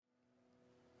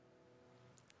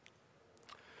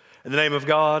In the name of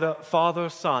God, Father,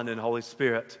 Son, and Holy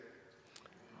Spirit.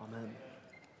 Amen.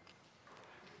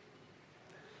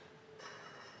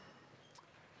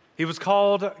 He was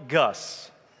called Gus.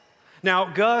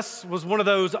 Now, Gus was one of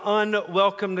those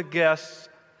unwelcomed guests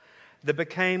that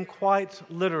became quite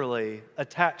literally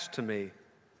attached to me,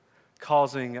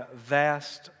 causing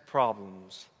vast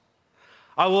problems.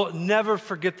 I will never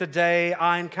forget the day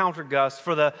I encountered Gus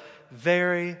for the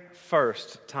very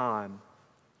first time.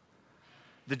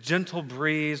 The gentle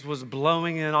breeze was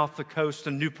blowing in off the coast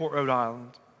in Newport, Rhode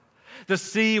Island. The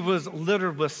sea was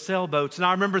littered with sailboats, and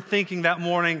I remember thinking that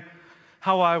morning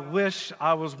how I wish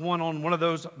I was on one of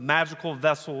those magical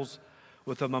vessels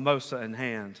with a mimosa in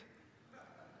hand.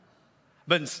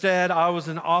 But instead, I was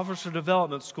in officer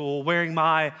development school wearing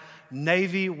my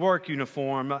Navy work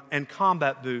uniform and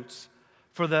combat boots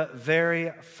for the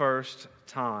very first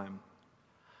time.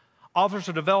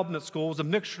 Officer development school was a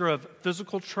mixture of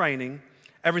physical training,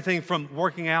 everything from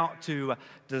working out to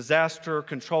disaster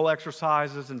control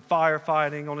exercises and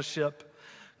firefighting on a ship,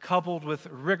 coupled with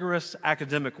rigorous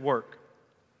academic work.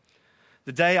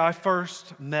 The day I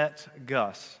first met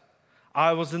Gus,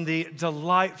 I was in the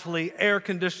delightfully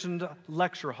air-conditioned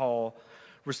lecture hall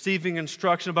receiving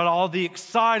instruction about all the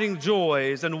exciting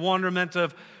joys and wonderment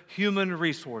of human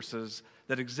resources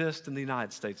that exist in the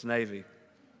United States Navy.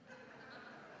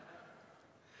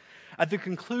 At the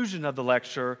conclusion of the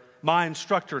lecture, my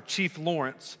instructor, Chief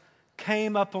Lawrence,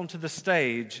 came up onto the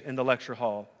stage in the lecture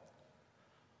hall.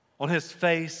 On his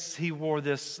face, he wore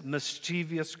this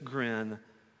mischievous grin,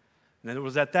 and it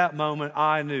was at that moment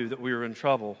I knew that we were in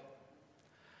trouble.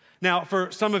 Now,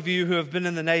 for some of you who have been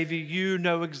in the Navy, you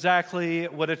know exactly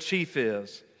what a chief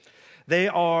is. They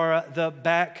are the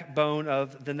backbone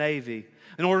of the Navy.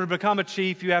 In order to become a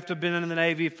chief, you have to have been in the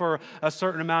Navy for a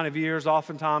certain amount of years,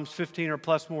 oftentimes 15 or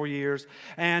plus more years,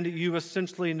 and you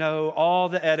essentially know all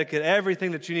the etiquette,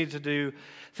 everything that you need to do.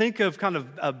 Think of kind of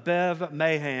a Bev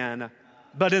Mahan,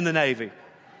 but in the Navy.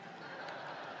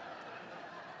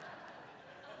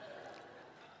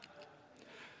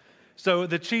 So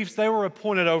the chiefs, they were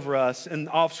appointed over us in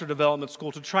officer development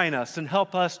school to train us and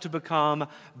help us to become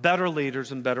better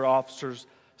leaders and better officers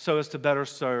so as to better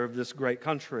serve this great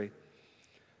country.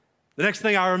 The next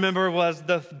thing I remember was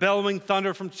the bellowing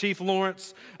thunder from Chief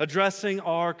Lawrence addressing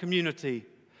our community.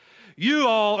 You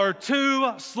all are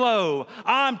too slow.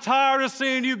 I'm tired of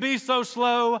seeing you be so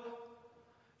slow.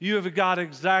 You have got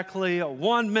exactly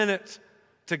 1 minute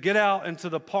to get out into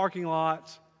the parking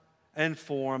lot and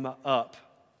form up.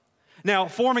 Now,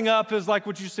 forming up is like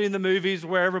what you see in the movies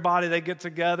where everybody, they get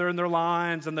together in their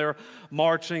lines and they're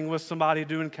marching with somebody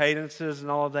doing cadences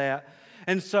and all of that.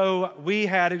 And so we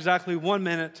had exactly 1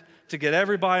 minute to get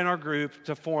everybody in our group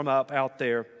to form up out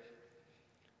there.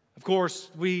 Of course,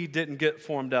 we didn't get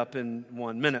formed up in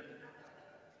 1 minute.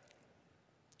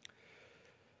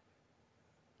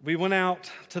 We went out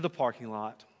to the parking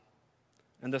lot,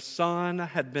 and the sun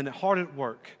had been hard at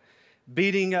work,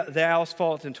 beating the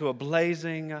asphalt into a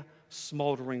blazing,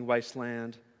 smoldering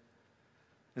wasteland.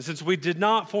 And since we did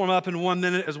not form up in 1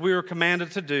 minute as we were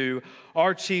commanded to do,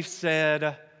 our chief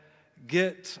said,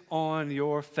 "Get on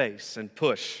your face and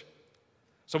push."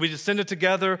 So we descended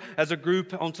together as a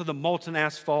group onto the molten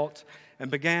asphalt and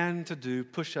began to do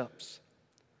push-ups.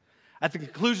 At the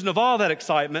conclusion of all that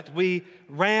excitement, we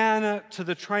ran to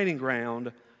the training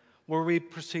ground where we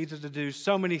proceeded to do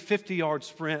so many 50-yard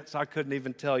sprints, I couldn't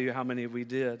even tell you how many we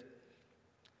did.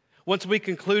 Once we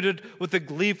concluded with the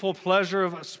gleeful pleasure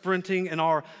of sprinting in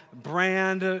our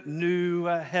brand new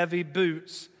heavy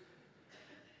boots,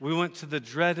 we went to the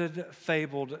dreaded,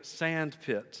 fabled sand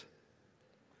pit.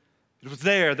 It was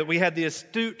there that we had the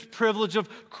astute privilege of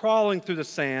crawling through the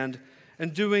sand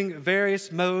and doing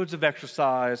various modes of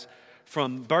exercise,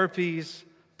 from burpees,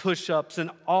 push-ups, and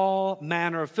all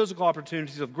manner of physical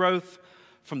opportunities of growth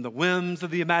from the whims of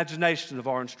the imagination of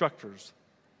our instructors.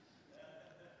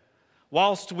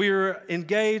 Whilst we were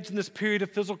engaged in this period of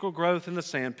physical growth in the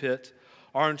sandpit,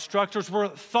 our instructors were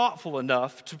thoughtful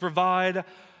enough to provide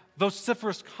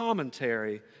vociferous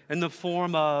commentary in the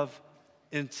form of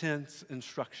intense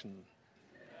instruction.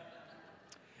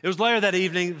 It was later that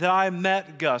evening that I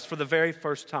met Gus for the very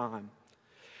first time.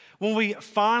 When we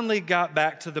finally got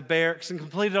back to the barracks and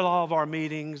completed all of our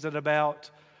meetings at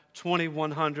about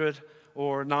 2100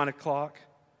 or 9 o'clock,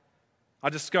 I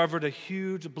discovered a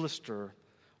huge blister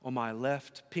on my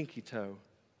left pinky toe.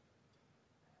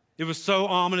 It was so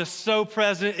ominous, so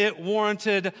present, it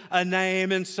warranted a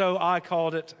name, and so I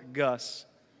called it Gus.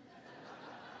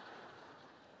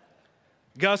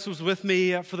 Gus was with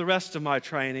me for the rest of my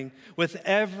training, with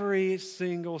every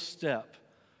single step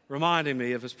reminding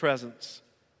me of his presence.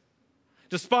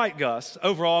 Despite Gus,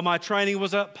 overall, my training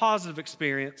was a positive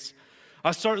experience.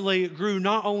 I certainly grew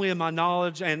not only in my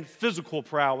knowledge and physical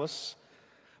prowess,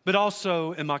 but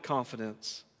also in my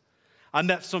confidence. I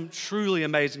met some truly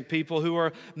amazing people who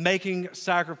are making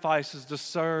sacrifices to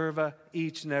serve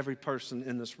each and every person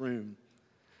in this room.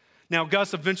 Now,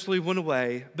 Gus eventually went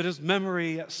away, but his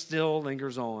memory still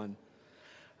lingers on.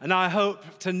 And I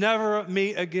hope to never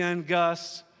meet again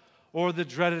Gus or the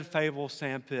dreaded Fable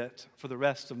sandpit for the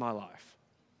rest of my life.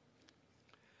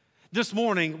 This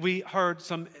morning, we heard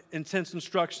some intense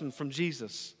instruction from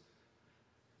Jesus.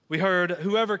 We heard,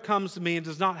 "Whoever comes to me and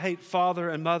does not hate father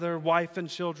and mother, wife and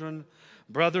children,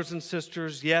 brothers and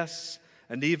sisters, yes,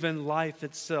 and even life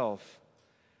itself,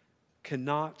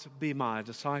 cannot be my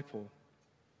disciple.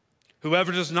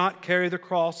 Whoever does not carry the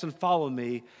cross and follow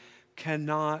me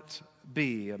cannot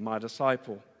be my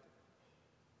disciple."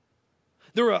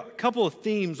 There were a couple of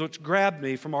themes which grabbed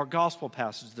me from our gospel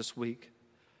passage this week.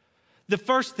 The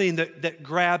first thing that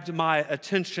grabbed my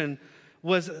attention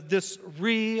was this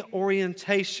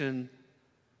reorientation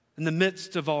in the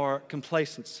midst of our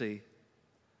complacency.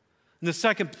 And the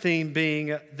second theme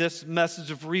being this message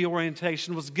of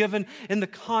reorientation was given in the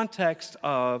context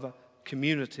of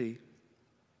community.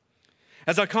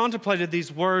 As I contemplated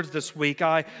these words this week,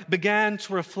 I began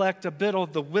to reflect a bit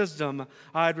of the wisdom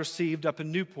I had received up in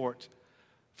Newport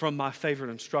from my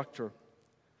favorite instructor.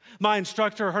 My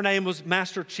instructor, her name was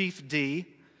Master Chief D,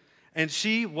 and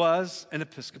she was an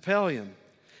Episcopalian.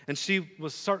 And she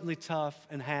was certainly tough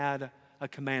and had a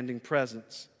commanding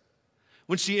presence.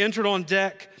 When she entered on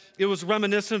deck, it was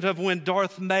reminiscent of when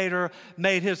Darth Vader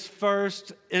made his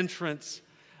first entrance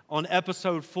on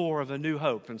episode 4 of A New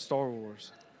Hope in Star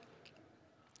Wars.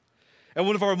 At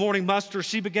one of our morning musters,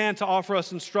 she began to offer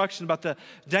us instruction about the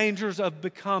dangers of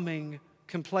becoming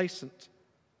complacent.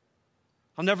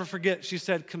 I'll never forget, she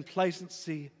said,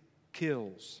 complacency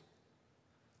kills.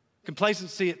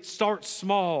 Complacency, it starts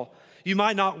small. You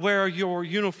might not wear your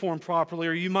uniform properly,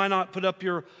 or you might not put up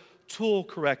your tool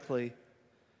correctly.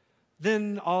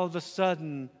 Then all of a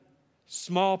sudden,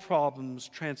 small problems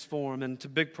transform into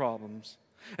big problems.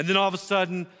 And then all of a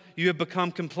sudden, you have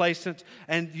become complacent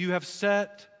and you have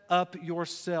set up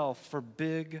yourself for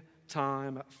big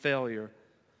time failure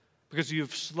because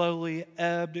you've slowly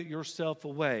ebbed yourself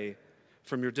away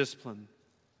from your discipline.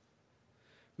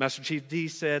 Master Chief D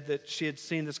said that she had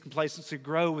seen this complacency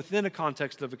grow within a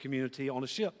context of a community on a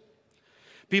ship.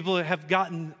 People have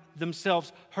gotten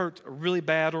themselves hurt really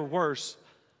bad or worse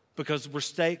because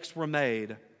mistakes were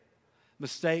made,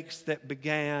 mistakes that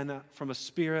began from a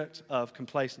spirit of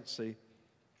complacency.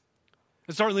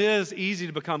 It certainly is easy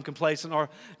to become complacent in our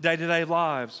day-to-day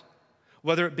lives,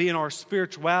 whether it be in our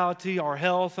spirituality, our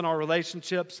health, and our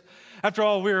relationships. After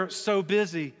all, we're so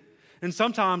busy, and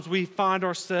sometimes we find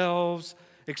ourselves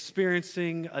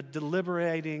experiencing a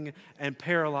deliberating and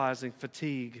paralyzing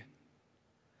fatigue,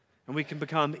 and we can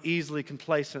become easily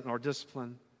complacent in our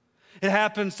discipline. It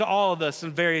happens to all of us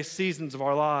in various seasons of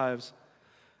our lives.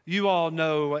 You all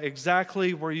know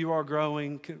exactly where you are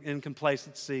growing in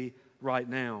complacency right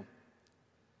now.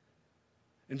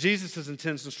 In Jesus'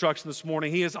 intense instruction this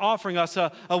morning, he is offering us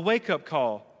a wake-up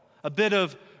call, a bit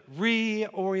of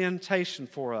reorientation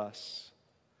for us.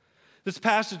 This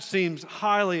passage seems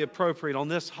highly appropriate on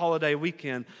this holiday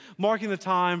weekend, marking the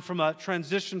time from a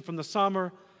transition from the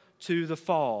summer to the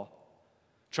fall.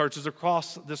 Churches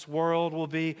across this world will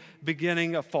be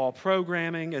beginning a fall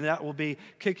programming, and that will be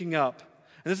kicking up.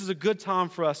 And this is a good time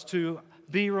for us to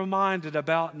be reminded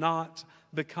about not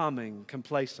becoming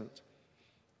complacent.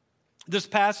 This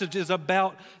passage is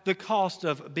about the cost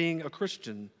of being a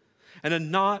Christian and a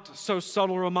not so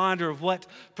subtle reminder of what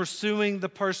pursuing the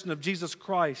person of Jesus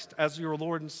Christ as your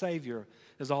Lord and Savior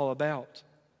is all about.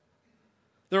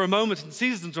 There are moments and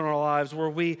seasons in our lives where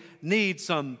we need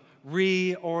some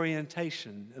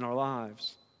reorientation in our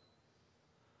lives.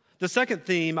 The second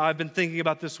theme I've been thinking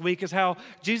about this week is how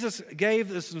Jesus gave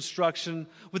this instruction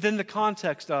within the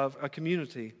context of a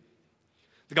community.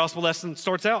 The gospel lesson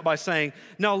starts out by saying,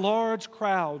 "Now large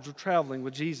crowds were traveling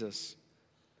with Jesus,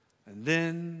 and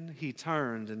then he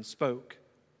turned and spoke."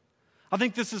 I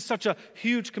think this is such a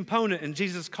huge component in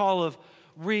Jesus' call of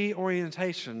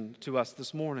reorientation to us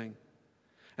this morning.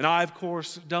 And I, of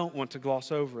course, don't want to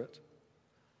gloss over it.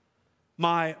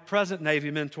 My present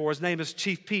Navy mentor, his name is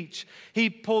Chief Peach, he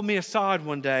pulled me aside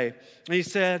one day and he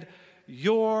said,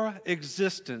 "Your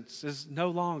existence is no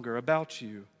longer about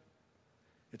you.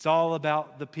 It's all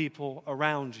about the people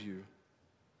around you."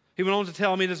 He went on to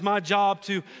tell me it is my job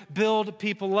to build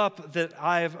people up that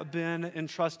I have been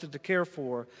entrusted to care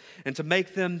for and to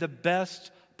make them the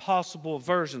best possible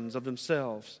versions of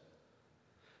themselves.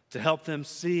 to help them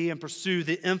see and pursue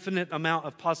the infinite amount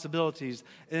of possibilities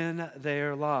in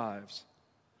their lives.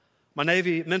 My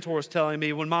Navy mentor was telling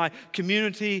me, when my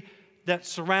community that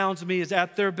surrounds me is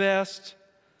at their best,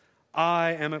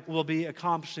 will be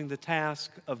accomplishing the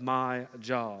task of my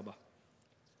job.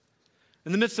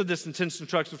 In the midst of this intense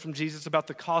instruction from Jesus about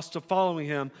the cost of following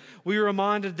him, we are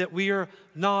reminded that we are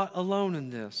not alone in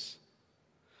this.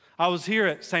 I was here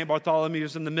at St.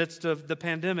 Bartholomew's in the midst of the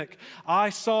pandemic.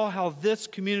 I saw how this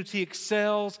community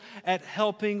excels at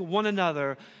helping one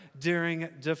another during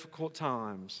difficult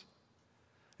times.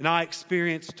 And I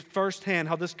experienced firsthand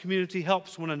how this community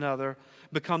helps one another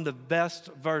become the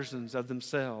best versions of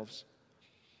themselves.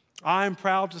 I am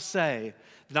proud to say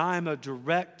that I am a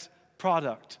direct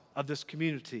product of this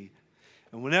community.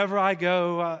 And whenever I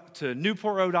go to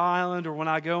Newport, Rhode Island, or when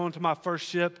I go into my first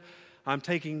ship, I'm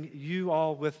taking you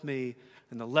all with me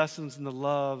and the lessons and the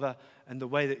love and the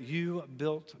way that you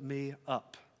built me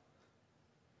up.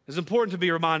 It's important to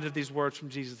be reminded of these words from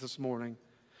Jesus this morning.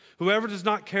 Whoever does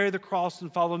not carry the cross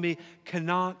and follow me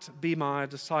cannot be my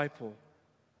disciple.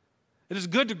 It is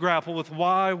good to grapple with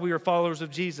why we are followers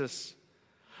of Jesus.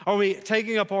 Are we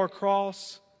taking up our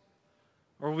cross?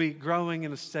 Or are we growing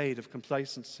in a state of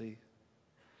complacency?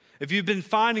 If you've been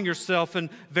finding yourself in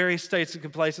various states of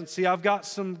complacency, I've got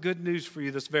some good news for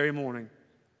you this very morning.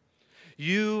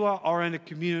 You are in a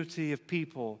community of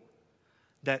people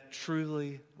that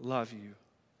truly love you.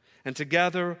 And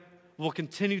together, we'll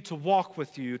continue to walk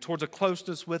with you towards a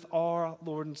closeness with our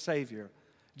Lord and Savior,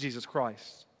 Jesus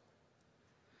Christ.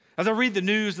 As I read the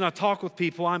news and I talk with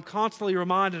people, I'm constantly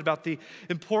reminded about the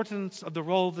importance of the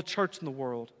role of the church in the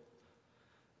world.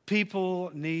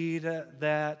 People need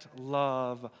that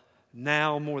love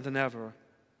now more than ever.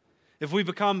 If we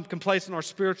become complacent in our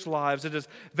spiritual lives, it is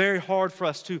very hard for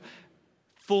us to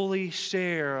fully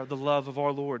share the love of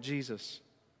our Lord Jesus.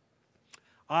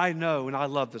 I know and I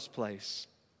love this place.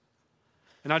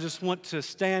 And I just want to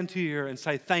stand here and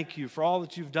say thank you for all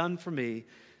that you've done for me,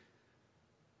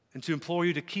 and to implore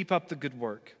you to keep up the good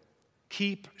work.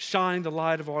 Keep shining the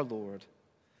light of our Lord,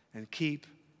 and keep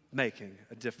making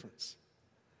a difference.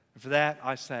 And for that,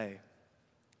 I say,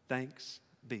 thanks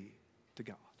be to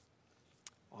God.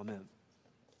 Amen.